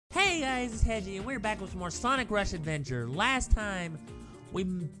Hey guys, it's Hedgie, and we're back with some more Sonic Rush Adventure. Last time, we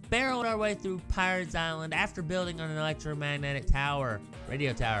barreled our way through Pirates Island after building an electromagnetic tower,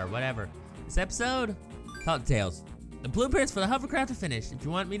 radio tower, whatever. This episode, Talk Tales. The blueprints for the hovercraft are finished. If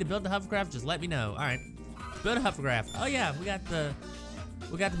you want me to build the hovercraft, just let me know. All right, build a hovercraft. Oh yeah, we got the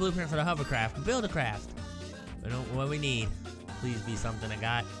blueprint for the hovercraft. Build a craft. We know what we need. Please be something I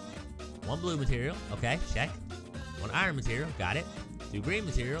got. 1 blue material, okay, check. 1 iron material, got it. 2 green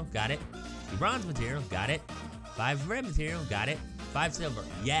material, got it. 2 bronze material, got it. 5 red material, got it. 5 silver,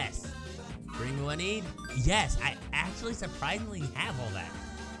 yes. Bring me what I need? Yes, I actually surprisingly have all that.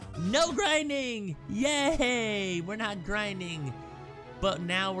 No grinding! Yay! We're not grinding. But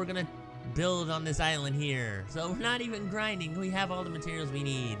now we're gonna build on this island here. So we're not even grinding. We have all the materials we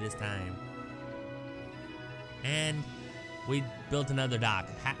need this time. And we built another dock.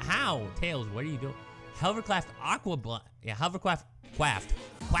 How? Tails, what are you doing? Hovercraft Aqua yeah, Hovercraft Quaft.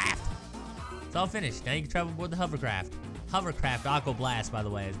 It's all finished. Now you can travel aboard the hovercraft. Hovercraft Aqua Blast, by the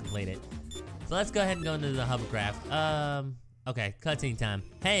way, is completed. So let's go ahead and go into the hovercraft. Okay, cutscene time.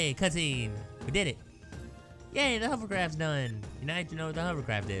 Hey, cutscene. We did it. Yay, the hovercraft's done. Now you know what the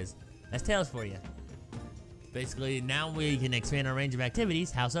hovercraft is. That's Tails for you. Basically, now we can expand our range of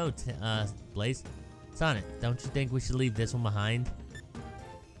activities. How so, Blaze? Sonic, don't you think we should leave this one behind?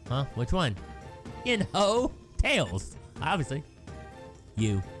 Huh? Which one? You know, Tails, obviously.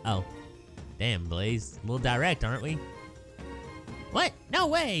 You. Oh. Damn, Blaze. A little direct, aren't we? What? No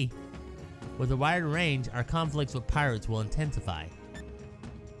way! With a wider range, our conflicts with pirates will intensify.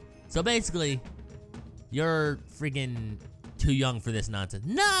 So basically, you're freaking too young for this nonsense.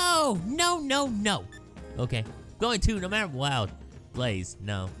 No! No, no, no! Okay. Going to, no matter what. Blaze,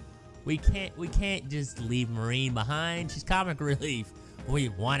 no. We can't just leave Marine behind. She's comic relief. We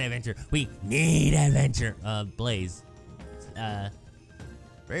want adventure. We need adventure. Blaze.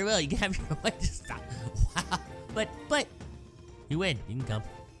 Very well, you can have your way. Just stop. Wow. But, you win. You can come.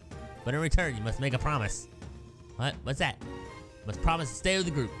 But in return, you must make a promise. What? What's that? You must promise to stay with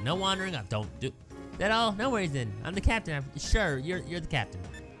the group. No wandering off. Don't do. Is that all? No worries then. I'm the captain. Sure, you're the captain.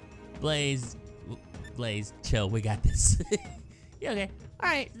 Blaze, chill. We got this. Yeah, okay. All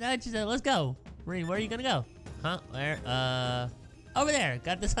right, let's go. Marine, where are you gonna go? Huh? Where? Over there.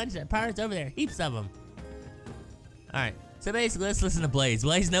 Got the sunshine pirates over there. Heaps of them. All right. So basically, let's listen to Blaze.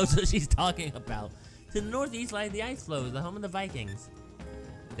 Blaze knows what she's talking about. To the northeast lies the ice floes, the home of the Vikings.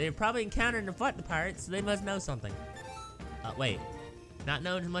 They've probably encountered and fought the pirates, so they must know something. Wait. Not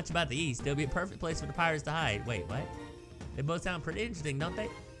knowing much about the east, it'll be a perfect place for the pirates to hide. Wait, what? They both sound pretty interesting, don't they?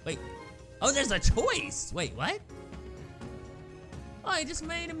 Wait. Oh, there's a choice. Wait, what? Oh, just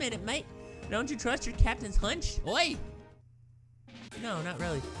wait a minute, mate. Don't you trust your captain's hunch? Oi! No, not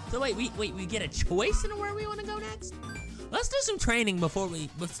really. So wait, we get a choice in where we want to go next? Let's do some training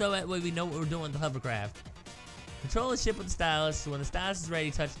so that way we know what we're doing with the hovercraft. Control the ship with the stylus. When the stylus is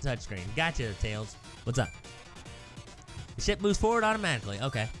ready, touch the touchscreen. Gotcha, Tails. What's up? The ship moves forward automatically.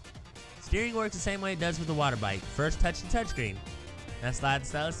 Okay. Steering works the same way it does with the water bike. First, touch the touchscreen. Now slide the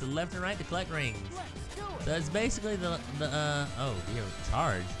stylus to the left and right to collect rings. So it's basically oh, you're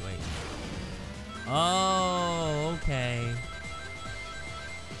charged. Wait. Oh, okay.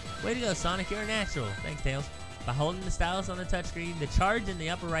 Way to go, Sonic. You're a natural. Thanks, Tails. By holding the stylus on the touchscreen, the charge in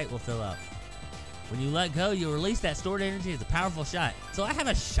the upper right will fill up. When you let go, you'll release that stored energy as a powerful shot. So I have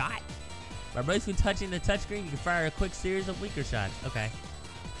a shot? By briefly touching the touchscreen, you can fire a quick series of weaker shots. Okay.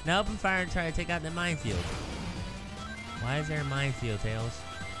 Now open fire and try to take out the minefield. Why is there a minefield, Tails?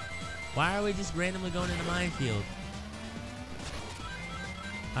 Why are we just randomly going in the minefield?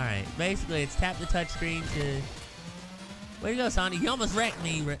 Alright, basically it's tap the touchscreen to... Way to go, Sonic. You almost wrecked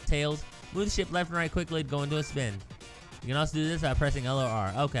me, Tails. Move the ship left and right quickly to go into a spin. You can also do this by pressing L or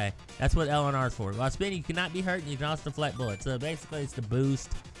R. Okay, that's what L and R is for. While spinning, you cannot be hurt and you can also deflect bullets. So basically it's the boost.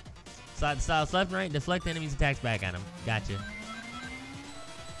 Slide the stylus left and right, deflect enemies' attacks back at them. Gotcha.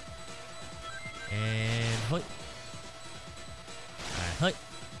 And hoit. Alright, hoit.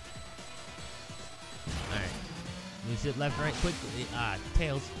 Alright. Move ship left and right quickly.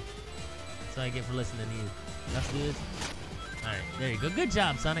 Tails. That's what I get for listening to you. Let's do this. Alright, there you go. Good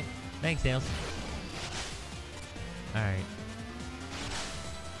job, Sonic. Thanks, Tails. Alright.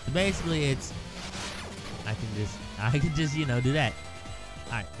 So basically it's I can just, you know, do that.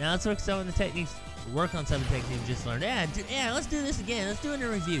 Alright, now let's work on some of the techniques we just learned. Yeah, let's do this again. Let's do it in a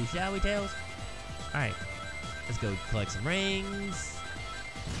review, shall we, Tails? Alright. Let's go collect some rings.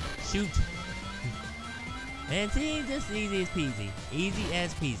 Shoot. And see, just easy as peasy. Easy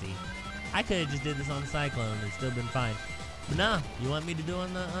as peasy. I could have just did this on the Cyclone and still been fine. But nah, you want me to do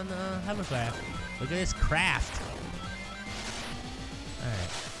on the hovercraft. Look at this craft.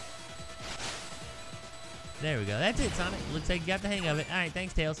 Alright. There we go. That's it, Sonic. Looks like you got the hang of it. All right,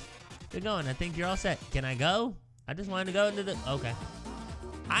 thanks, Tails. Good going. I think you're all set. Can I go? I just wanted to go into the... Okay.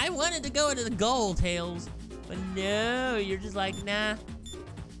 I wanted to go into the goal, Tails. But no, you're just like, nah.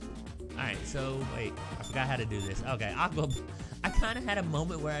 All right, so wait. I forgot how to do this. Okay, Aqua... I kind of had a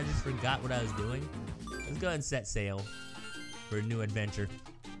moment where I just forgot what I was doing. Let's go ahead and set sail for a new adventure.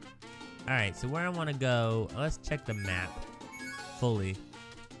 All right, so where I want to go, let's check the map fully.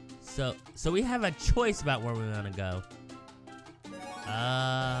 So we have a choice about where we want to go.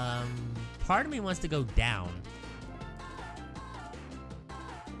 Part of me wants to go down.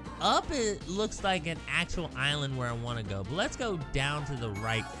 Up, it looks like an actual island where I want to go, but let's go down to the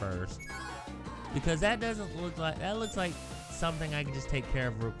right first, because that doesn't look like, that looks like something I can just take care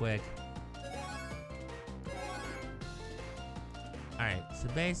of real quick. Alright, so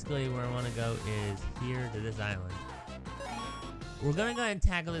basically where I want to go is here to this island. We're gonna go ahead and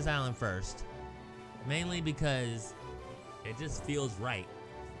tackle this island first, mainly because it just feels right.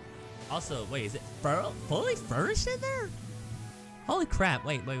 Also, wait, is it fully furnished in there? Holy crap,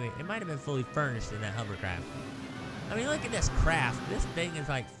 wait, it might have been fully furnished in that hovercraft. I mean, look at this craft. This thing is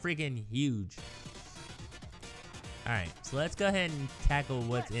like freaking huge. Alright, so let's go ahead and tackle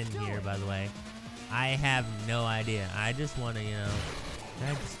what's in here, by the way. I have no idea. I just want to, you know... Can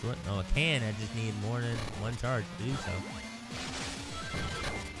I just... Oh, I can. I just need more than one charge to do so.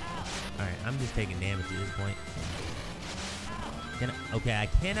 Alright, I'm just taking damage at this point. Okay, I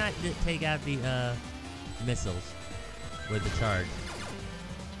cannot take out the, missiles with the charge.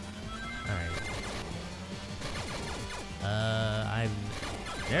 Alright.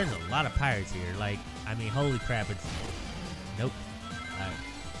 There's a lot of pirates here. Like, I mean, holy crap, it's... Nope. Alright.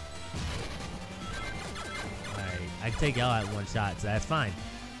 Alright, I can take y'all out in one shot, so that's fine.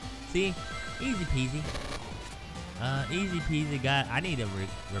 See? Easy peasy. Easy peasy. I need a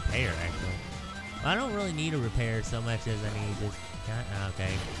repair, actually. Well, I don't really need a repair so much as I need just...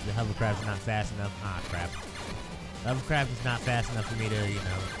 Okay, the hovercraft's not fast enough. Ah, crap. The hovercraft is not fast enough for me to, you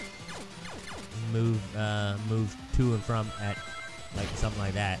know... move to and from at... like, something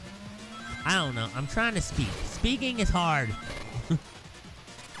like that. I don't know. I'm trying to speak. Speaking is hard.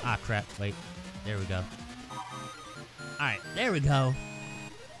 Ah, crap. Wait. There we go. Alright, there we go.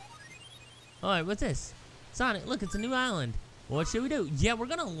 Alright, what's this? Sonic, look, it's a new island. What should we do? Yeah, we're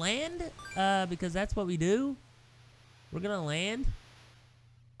gonna land, because that's what we do. We're gonna land.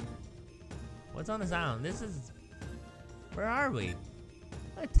 What's on this island? This is... Where are we?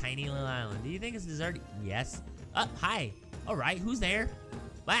 What a tiny little island. Do you think it's deserted? Yes. Hi. Alright, who's there?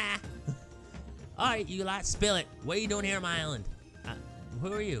 Bye. Alright, you lot, spill it. What are you doing here on my island?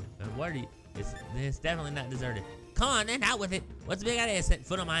 Who are you? What are you? It's definitely not deserted. Come on, then, out with it. What's the big idea of setting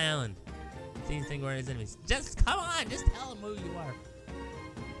foot on my island? See anything where his enemies? Just come on, just tell them who you are.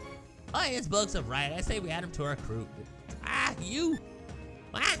 Oh, yes, Bugs up right. I say we add him to our crew. Ah, you.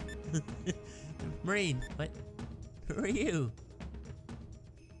 What? Marine, what? Who are you?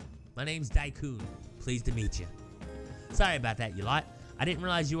 My name's Daikun. Pleased to meet you. Sorry about that, you lot. I didn't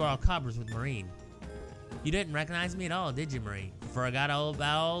realize you were all coppers with Marine. You didn't recognize me at all, did you, Marine? Forgot all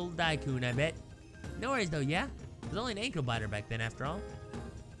about old Daikun, I bet. No worries, though, yeah? I was only an ankle biter back then, after all.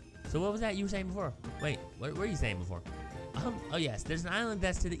 So what was that you were saying before? Wait, what were you saying before? Oh yes, there's an island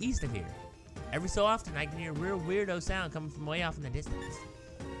that's to the east of here. Every so often, I can hear a real weirdo sound coming from way off in the distance.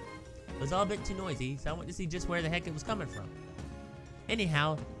 It was all a bit too noisy, so I went to see just where the heck it was coming from.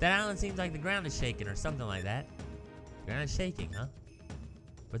 Anyhow, that island seems like the ground is shaking or something like that. The ground is shaking, huh?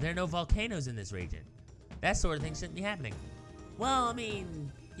 But there are no volcanoes in this region. That sort of thing shouldn't be happening. Well, I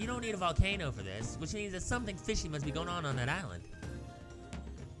mean, you don't need a volcano for this, which means that something fishy must be going on that island.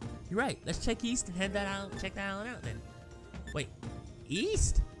 You're right. Let's check east and check that island out then. Wait,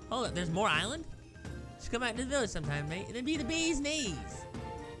 east? Hold up, there's more island? Should come out to the village sometime, mate, and then be the bee's knees.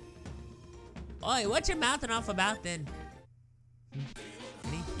 Oi, what you mouthing off about then?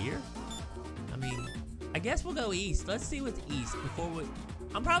 Any here? I mean, I guess we'll go east. Let's see what's east before we...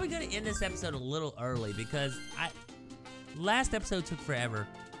 I'm probably gonna end this episode a little early because last episode took forever.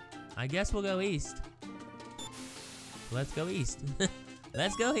 I guess we'll go east. Let's go east.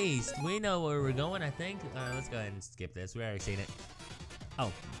 Let's go east. We know where we're going, I think. Let's go ahead and skip this. We already seen it.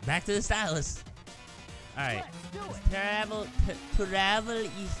 Oh, back to the stylus. All right. Travel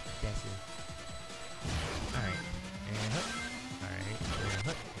east. That's it. All right. And hook. All right. And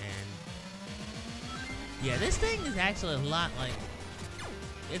hook. And yeah, this thing is actually a lot like.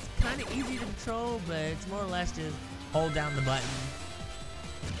 It's kind of easy to control, but it's more or less just hold down the button,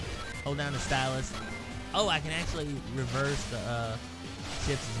 hold down the stylus. Oh, I can actually reverse the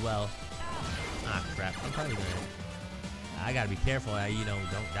ships as well. Ah, crap. I'm probably gonna... I gotta be careful how you don't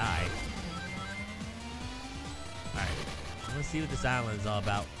die. Alright. Let's see what this island is all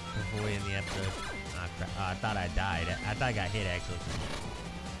about before we end the episode. Oh, crap. Oh, I thought I died. I thought I got hit, actually.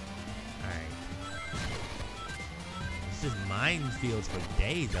 Alright. It's just minefields for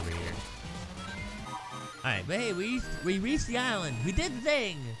days over here. Alright, but hey, we reached the island. We did the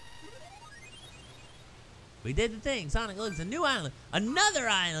thing. We did the thing. Sonic, look, it's a new island. Another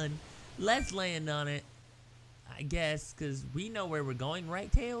island. Let's land on it. I guess, because we know where we're going,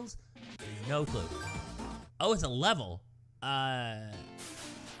 right, Tails? No clue. Oh, it's a level.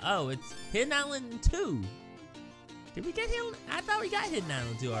 Oh, it's Hidden Island 2. Did we get Hidden? I thought we got Hidden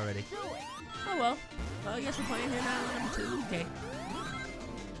Island 2 already. Oh, well. Well, I guess we're playing Hidden Island number 2. Okay.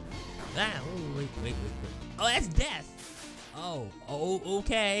 Ah, oh, wait. Oh, that's death. Oh,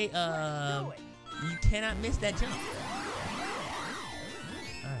 okay. You cannot miss that jump.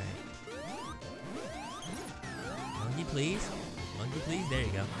 Alright. Monkey, please. Monkey, please. There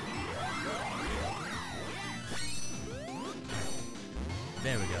you go.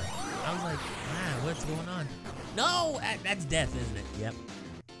 There we go. I was like, what's going on? No! That's death, isn't it? Yep.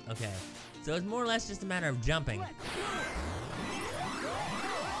 Okay. So it's more or less just a matter of jumping.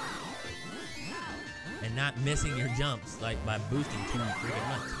 And not missing your jumps, like by boosting too freaking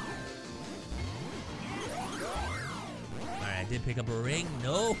much. Alright, I did pick up a ring.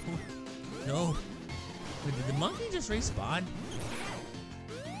 No! No. Wait, did the monkey just respawn?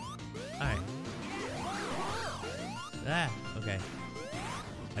 Alright. Ah, okay.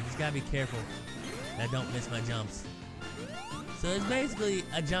 I just gotta be careful that I don't miss my jumps. So it's basically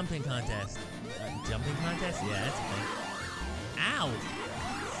a jumping contest. A jumping contest? Yeah, that's a thing. Ow!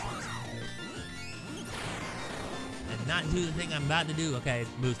 And not do the thing I'm about to do. Okay, it's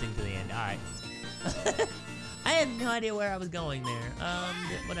boosting to the end. Alright. I had no idea where I was going there.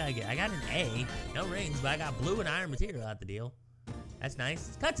 What did I get? I got an A. No rings, but I got blue and iron material out the deal. That's nice.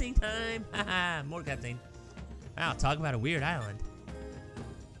 It's cutscene time! Haha, more cutscene. Wow, talk about a weird island.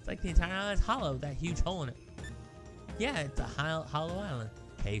 It's like the entire island's hollow, that huge hole in it. Yeah, it's a hollow island.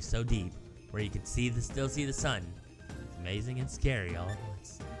 Cave so deep, where you can still see the sun. It's amazing and scary all at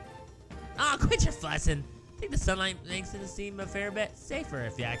once. Aw, quit your fussing. I think the sunlight makes it seem a fair bit safer,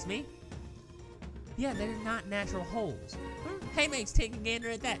 if you ask me. Yeah, they're not natural holes. Hey, mates, take a gander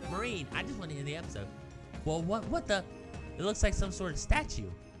at that. Marine, I just want to end the episode. Well, what the? It looks like some sort of statue.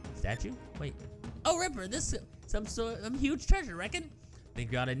 Statue? Wait. Oh, Ripper, this some huge treasure, reckon?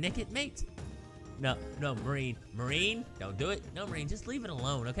 Think you ought to nick it, mate? No, Marine. Marine, don't do it. No, Marine, just leave it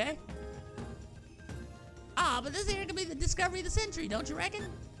alone, okay? Ah, but this here could be the discovery of the century, don't you reckon?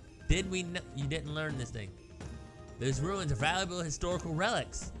 Did we know? You didn't learn this thing. Those ruins are valuable historical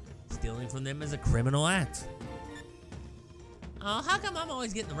relics. Stealing from them is a criminal act. Oh, how come I'm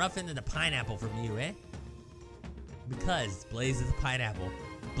always getting the rough end of the pineapple from you, eh? Because Blaze is the pineapple.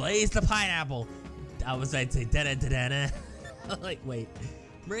 Blaze the pineapple. I was about to say da-da-da-da-da. Like, wait.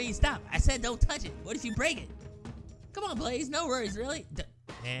 Marine, stop. I said don't touch it. What if you break it? Come on, Blaze. No worries, really.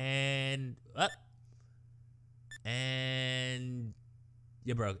 And up. And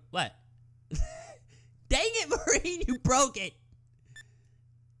you broke it. What? Dang it, Marine. You broke it.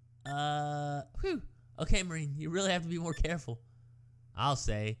 Whew. Okay, Marine. You really have to be more careful. I'll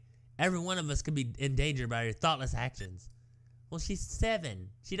say. Every one of us could be in danger by your thoughtless actions. Well, she's 7.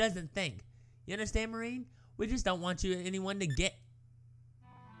 She doesn't think. You understand, Marine? We just don't want anyone to get...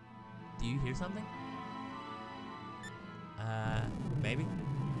 Do you hear something? Maybe?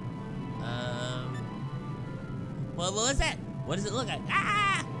 Well, what was that? What does it look like?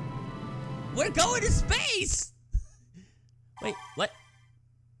 Ah! We're going to space! Wait, what?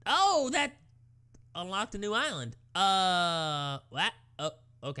 Oh, that unlocked a new island. What? Oh,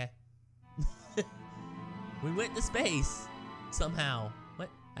 okay. We went to space. Somehow. What?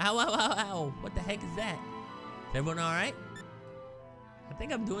 Ow. What the heck is that? Is everyone alright? I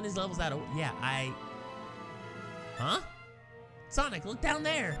think I'm doing these levels out of... Yeah, Huh? Sonic, look down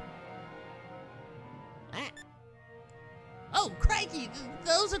there. Ah. Oh, crikey.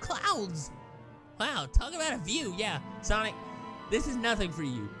 Those are clouds. Wow, talk about a view. Yeah, Sonic, this is nothing for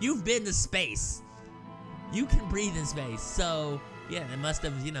you. You've been to space. You can breathe in space. So, yeah, it must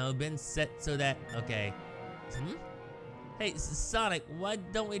have, been set so that... Okay. Hey, Sonic, why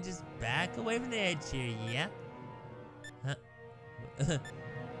don't we just back away from the edge here, yeah? Huh?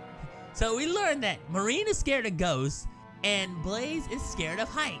 So we learned that Marine is scared of ghosts, and Blaze is scared of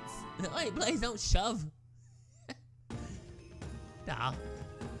heights. Wait, Blaze, don't shove. Nah.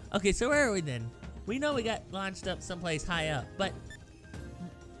 Okay, so where are we then? We know we got launched up someplace high up, but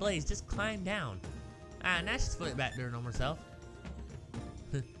Blaze, just climb down. Now she's put it back to her normal self.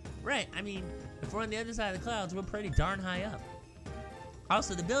 Right, I mean, if we're on the other side of the clouds, we're pretty darn high up.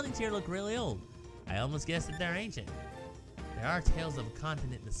 Also, the buildings here look really old. I almost guessed that they're ancient. There are tales of a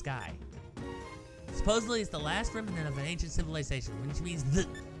continent in the sky. Supposedly, it's the last remnant of an ancient civilization, which means the.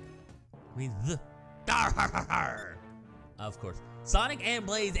 Of course. Sonic and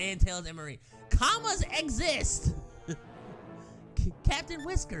Blaze and Tails and Marine. Commas exist! Captain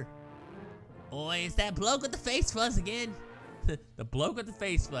Whisker. Oi, it's that bloke with the face fuzz again. The bloke with the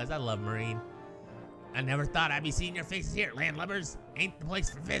face fuzz. I love Marine. I never thought I'd be seeing your faces here, landlubbers. Ain't the place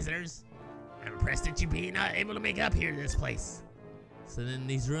for visitors. I'm impressed at you being able to make it up here to this place. So then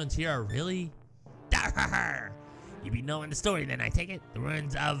these ruins here are really... You be knowing the story then, I take it? The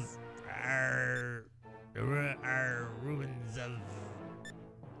ruins of... ruins of...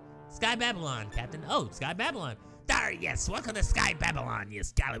 Sky Babylon, Captain. Oh, Sky Babylon. Yes, welcome to Sky Babylon, you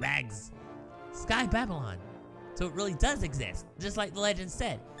scallywags. Sky Babylon. So it really does exist, just like the legend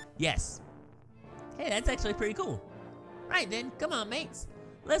said. Yes. Hey, that's actually pretty cool. Right then, come on, mates.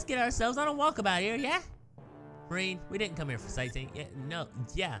 Let's get ourselves on a walkabout here, yeah? Marine, we didn't come here for sightseeing.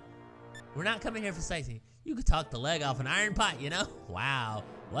 Yeah. We're not coming here for sightseeing. You could talk the leg off an iron pot, you know? Wow.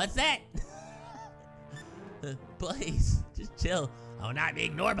 What's that? Blaze, just chill. I'll not be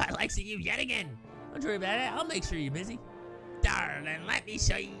ignored by the likes of you yet again. Don't worry about it. I'll make sure you're busy. Darling, let me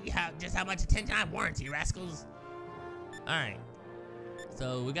show you just how much attention I warrant you, rascals. Alright.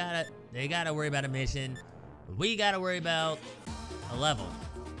 So they gotta worry about a mission. We gotta worry about a level.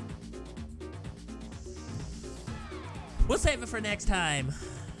 We'll save it for next time.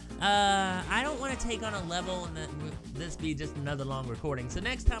 I don't want to take on a level and this be just another long recording. So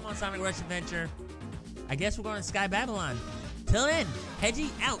next time on Sonic Rush Adventure, I guess we're going to Sky Babylon. Till then,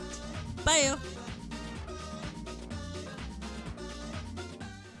 Hedgie out. Bye.